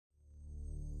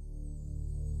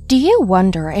Do you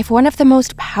wonder if one of the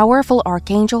most powerful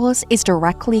archangels is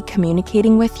directly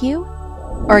communicating with you?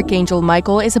 Archangel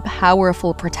Michael is a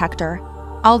powerful protector.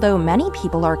 Although many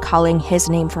people are calling his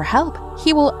name for help,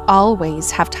 he will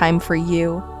always have time for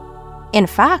you. In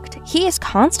fact, he is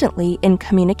constantly in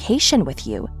communication with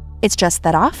you. It's just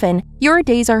that often, your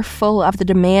days are full of the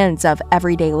demands of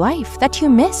everyday life that you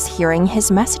miss hearing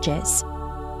his messages.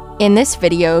 In this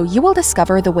video, you will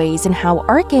discover the ways in how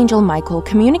Archangel Michael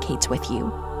communicates with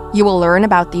you. You will learn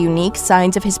about the unique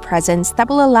signs of his presence that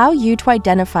will allow you to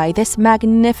identify this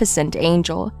magnificent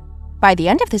angel. By the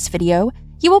end of this video,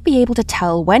 you will be able to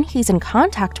tell when he's in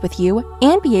contact with you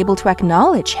and be able to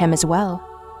acknowledge him as well.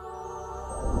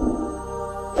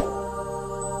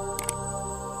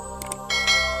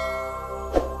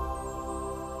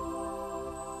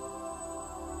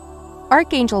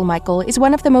 Archangel Michael is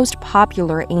one of the most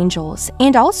popular angels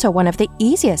and also one of the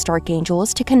easiest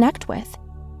archangels to connect with.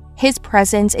 His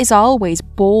presence is always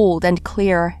bold and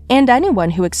clear, and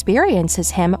anyone who experiences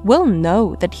him will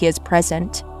know that he is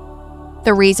present.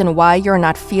 The reason why you're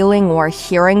not feeling or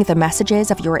hearing the messages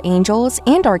of your angels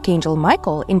and Archangel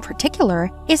Michael in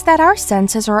particular is that our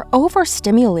senses are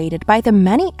overstimulated by the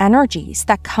many energies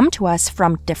that come to us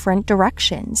from different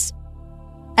directions.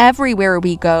 Everywhere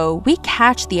we go, we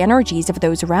catch the energies of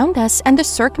those around us and the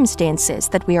circumstances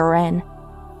that we are in.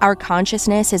 Our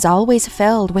consciousness is always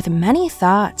filled with many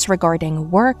thoughts regarding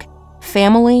work,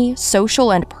 family,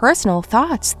 social, and personal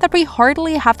thoughts that we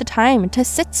hardly have the time to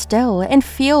sit still and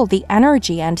feel the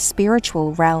energy and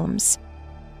spiritual realms.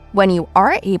 When you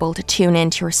are able to tune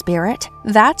into your spirit,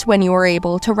 that's when you are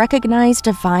able to recognize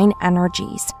divine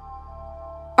energies.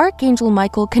 Archangel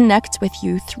Michael connects with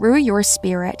you through your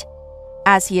spirit.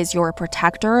 As he is your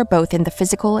protector both in the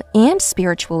physical and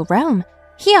spiritual realm,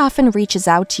 he often reaches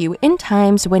out to you in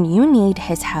times when you need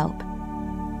his help.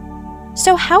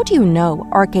 So how do you know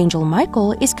Archangel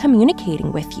Michael is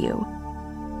communicating with you?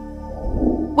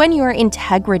 When your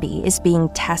integrity is being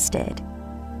tested.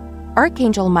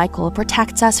 Archangel Michael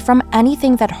protects us from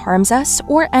anything that harms us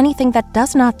or anything that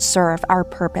does not serve our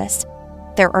purpose.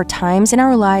 There are times in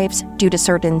our lives, due to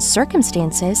certain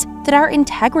circumstances, that our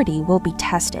integrity will be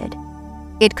tested.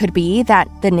 It could be that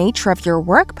the nature of your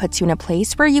work puts you in a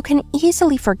place where you can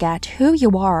easily forget who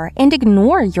you are and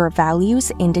ignore your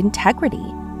values and integrity.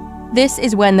 This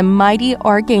is when the mighty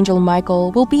Archangel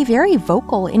Michael will be very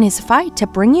vocal in his fight to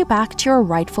bring you back to your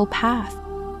rightful path.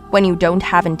 When you don't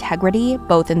have integrity,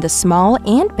 both in the small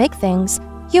and big things,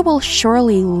 you will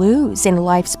surely lose in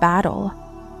life's battle.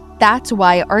 That's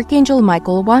why Archangel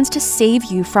Michael wants to save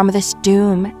you from this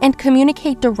doom and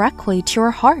communicate directly to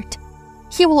your heart.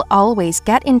 He will always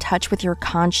get in touch with your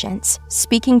conscience,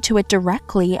 speaking to it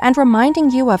directly and reminding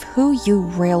you of who you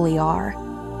really are.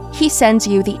 He sends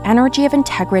you the energy of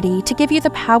integrity to give you the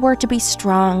power to be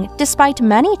strong despite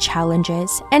many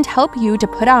challenges and help you to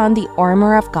put on the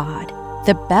armor of God,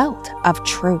 the belt of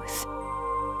truth.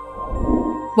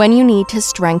 When you need to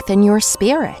strengthen your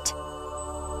spirit.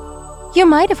 You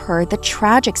might have heard the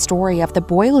tragic story of the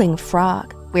boiling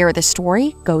frog, where the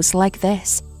story goes like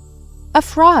this. A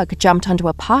frog jumped onto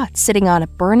a pot sitting on a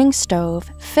burning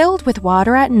stove filled with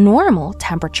water at normal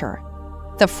temperature.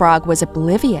 The frog was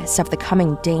oblivious of the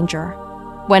coming danger.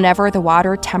 Whenever the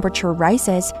water temperature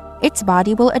rises, its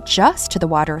body will adjust to the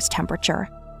water's temperature.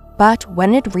 But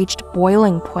when it reached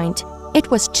boiling point,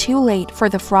 it was too late for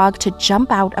the frog to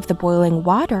jump out of the boiling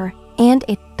water, and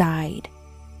it died.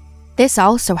 This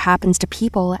also happens to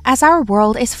people as our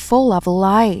world is full of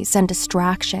lies and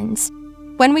distractions.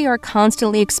 When we are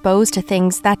constantly exposed to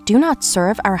things that do not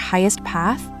serve our highest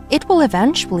path, it will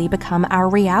eventually become our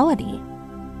reality.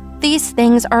 These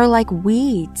things are like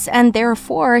weeds and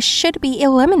therefore should be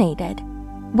eliminated.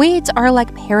 Weeds are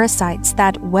like parasites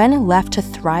that, when left to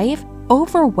thrive,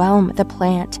 overwhelm the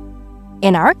plant.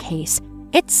 In our case,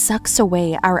 it sucks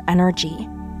away our energy.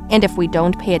 And if we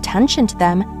don't pay attention to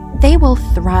them, they will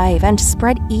thrive and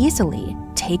spread easily,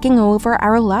 taking over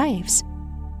our lives.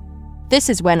 This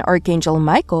is when Archangel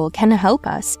Michael can help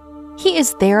us. He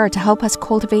is there to help us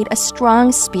cultivate a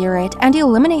strong spirit and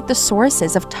eliminate the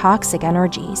sources of toxic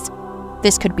energies.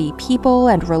 This could be people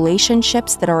and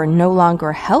relationships that are no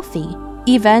longer healthy,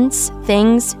 events,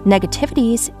 things,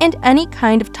 negativities, and any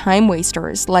kind of time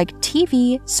wasters like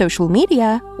TV, social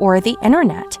media, or the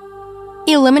internet.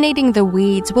 Eliminating the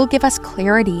weeds will give us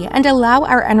clarity and allow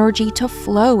our energy to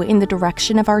flow in the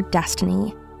direction of our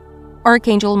destiny.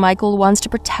 Archangel Michael wants to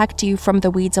protect you from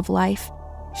the weeds of life.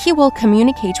 He will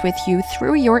communicate with you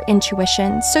through your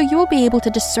intuition so you will be able to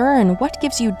discern what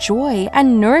gives you joy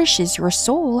and nourishes your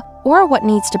soul or what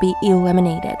needs to be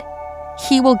eliminated.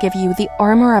 He will give you the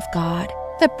armor of God,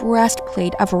 the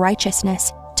breastplate of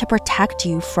righteousness, to protect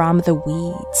you from the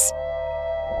weeds.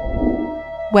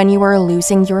 When you are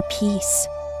losing your peace.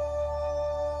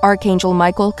 Archangel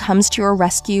Michael comes to your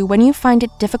rescue when you find it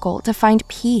difficult to find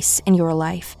peace in your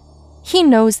life. He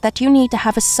knows that you need to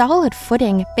have a solid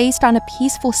footing based on a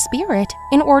peaceful spirit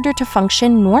in order to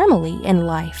function normally in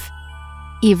life.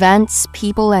 Events,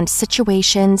 people, and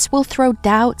situations will throw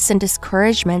doubts and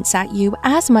discouragements at you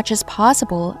as much as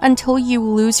possible until you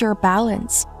lose your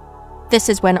balance. This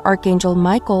is when Archangel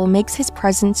Michael makes his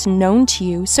presence known to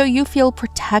you so you feel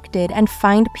protected and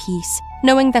find peace,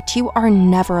 knowing that you are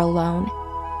never alone.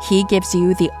 He gives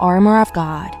you the armor of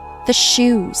God, the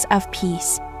shoes of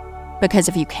peace. Because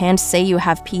if you can't say you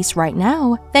have peace right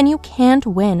now, then you can't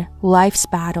win life's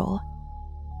battle.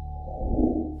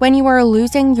 When you are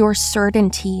losing your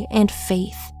certainty and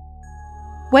faith.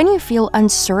 When you feel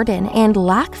uncertain and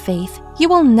lack faith, you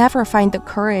will never find the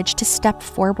courage to step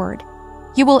forward.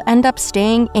 You will end up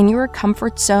staying in your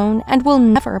comfort zone and will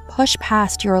never push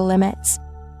past your limits.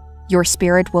 Your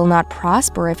spirit will not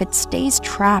prosper if it stays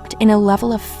trapped in a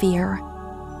level of fear.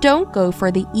 Don't go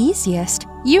for the easiest.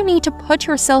 You need to put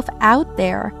yourself out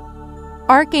there.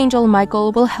 Archangel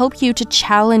Michael will help you to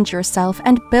challenge yourself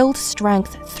and build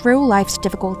strength through life's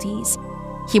difficulties.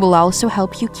 He will also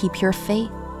help you keep your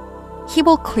faith. He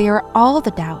will clear all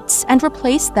the doubts and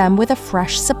replace them with a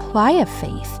fresh supply of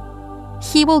faith.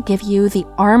 He will give you the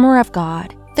armor of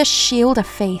God, the shield of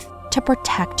faith, to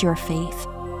protect your faith.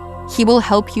 He will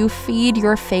help you feed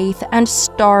your faith and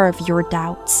starve your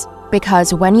doubts.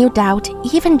 Because when you doubt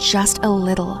even just a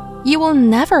little, you will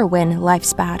never win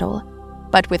life's battle.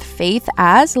 But with faith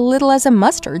as little as a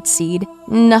mustard seed,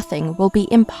 nothing will be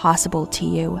impossible to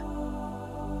you.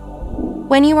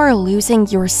 When you are losing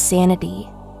your sanity.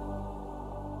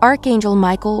 Archangel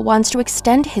Michael wants to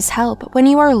extend his help when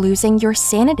you are losing your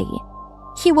sanity.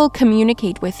 He will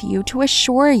communicate with you to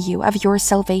assure you of your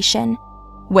salvation.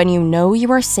 When you know you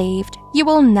are saved, you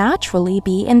will naturally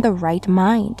be in the right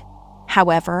mind.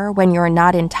 However, when you're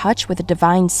not in touch with the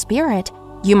divine spirit,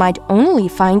 you might only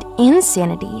find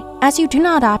insanity, as you do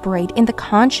not operate in the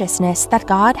consciousness that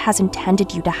God has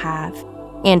intended you to have.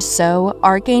 And so,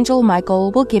 Archangel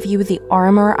Michael will give you the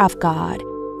armor of God,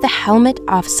 the helmet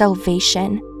of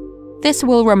salvation. This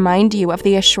will remind you of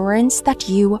the assurance that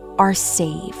you are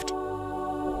saved.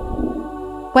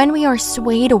 When we are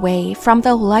swayed away from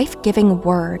the life-giving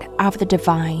word of the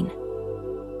divine.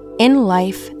 In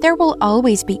life, there will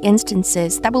always be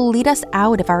instances that will lead us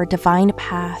out of our divine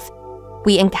path.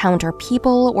 We encounter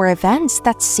people or events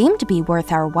that seem to be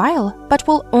worth our while, but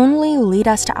will only lead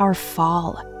us to our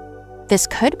fall. This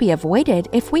could be avoided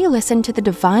if we listen to the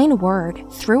divine word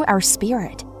through our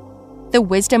spirit. The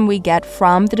wisdom we get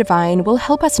from the divine will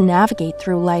help us navigate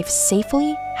through life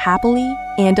safely, happily,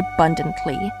 and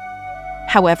abundantly.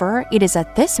 However, it is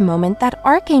at this moment that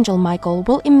Archangel Michael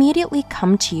will immediately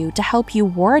come to you to help you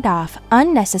ward off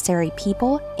unnecessary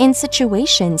people and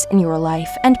situations in your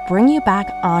life and bring you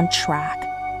back on track.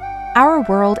 Our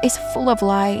world is full of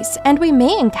lies, and we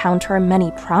may encounter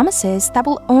many promises that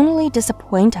will only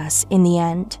disappoint us in the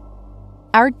end.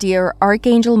 Our dear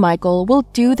Archangel Michael will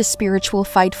do the spiritual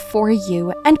fight for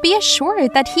you, and be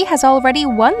assured that he has already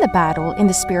won the battle in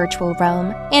the spiritual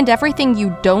realm, and everything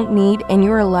you don't need in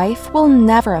your life will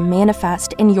never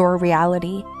manifest in your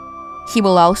reality. He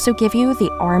will also give you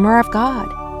the armor of God,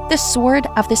 the sword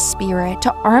of the Spirit,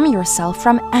 to arm yourself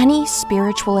from any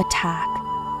spiritual attack.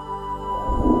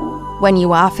 When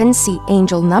you often see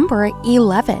angel number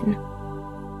 11.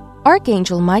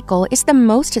 Archangel Michael is the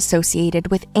most associated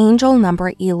with angel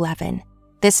number 11.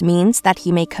 This means that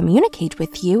he may communicate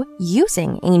with you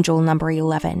using angel number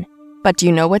 11. But do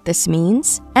you know what this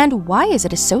means? And why is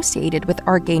it associated with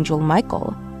Archangel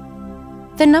Michael?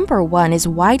 The number 1 is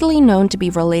widely known to be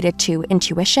related to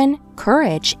intuition,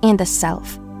 courage, and the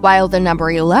self, while the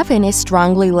number 11 is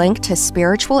strongly linked to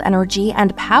spiritual energy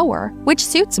and power, which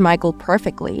suits Michael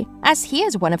perfectly, as he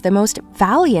is one of the most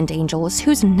valiant angels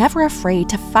who's never afraid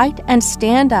to fight and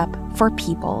stand up for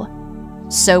people.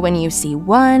 So when you see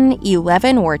 1,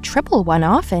 11, or 111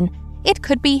 often, it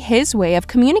could be his way of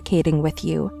communicating with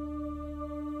you.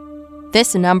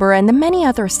 This number and the many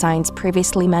other signs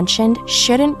previously mentioned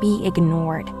shouldn't be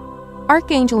ignored.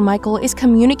 Archangel Michael is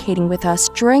communicating with us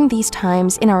during these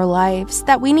times in our lives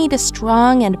that we need a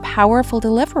strong and powerful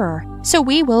deliverer, so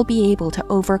we will be able to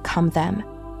overcome them.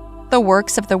 The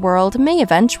works of the world may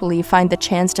eventually find the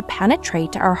chance to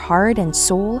penetrate our heart and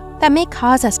soul that may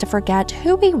cause us to forget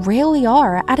who we really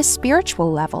are at a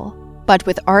spiritual level. But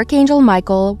with Archangel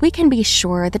Michael, we can be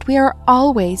sure that we are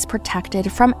always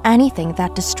protected from anything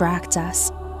that distracts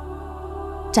us.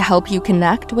 To help you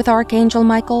connect with Archangel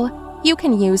Michael, you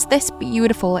can use this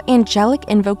beautiful angelic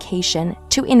invocation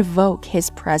to invoke his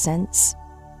presence.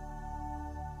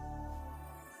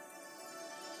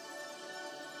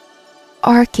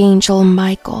 Archangel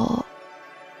Michael,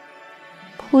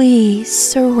 please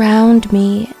surround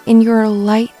me in your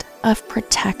light of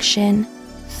protection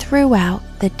throughout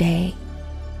the day.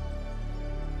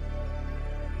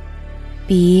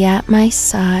 Be at my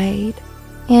side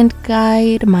and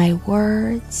guide my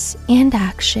words and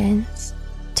actions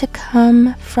to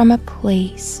come from a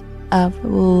place of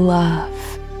love.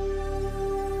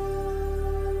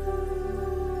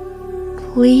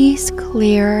 Please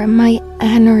clear my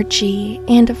energy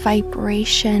and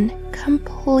vibration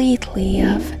completely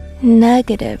of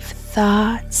negative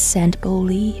thoughts and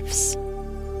beliefs,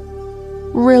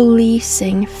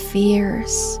 releasing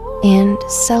fears and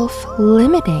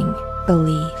self-limiting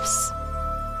beliefs.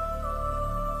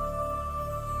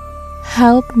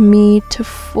 Help me to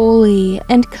fully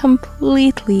and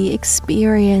completely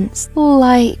experience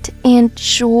light and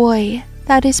joy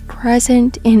that is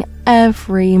present in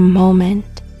every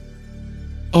moment,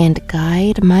 and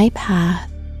guide my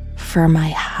path for my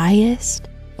highest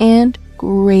and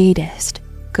greatest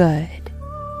good.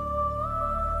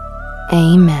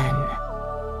 Amen.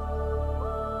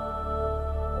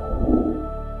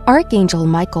 Archangel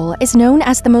Michael is known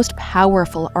as the most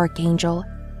powerful archangel.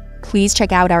 Please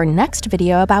check out our next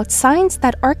video about signs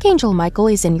that Archangel Michael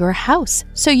is in your house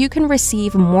so you can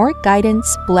receive more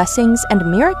guidance, blessings,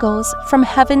 and miracles from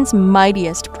heaven's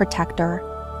mightiest protector.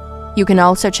 You can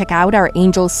also check out our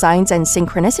Angel Signs and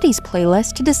Synchronicities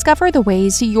playlist to discover the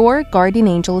ways your guardian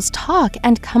angels talk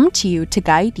and come to you to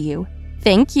guide you.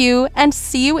 Thank you, and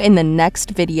see you in the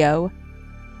next video.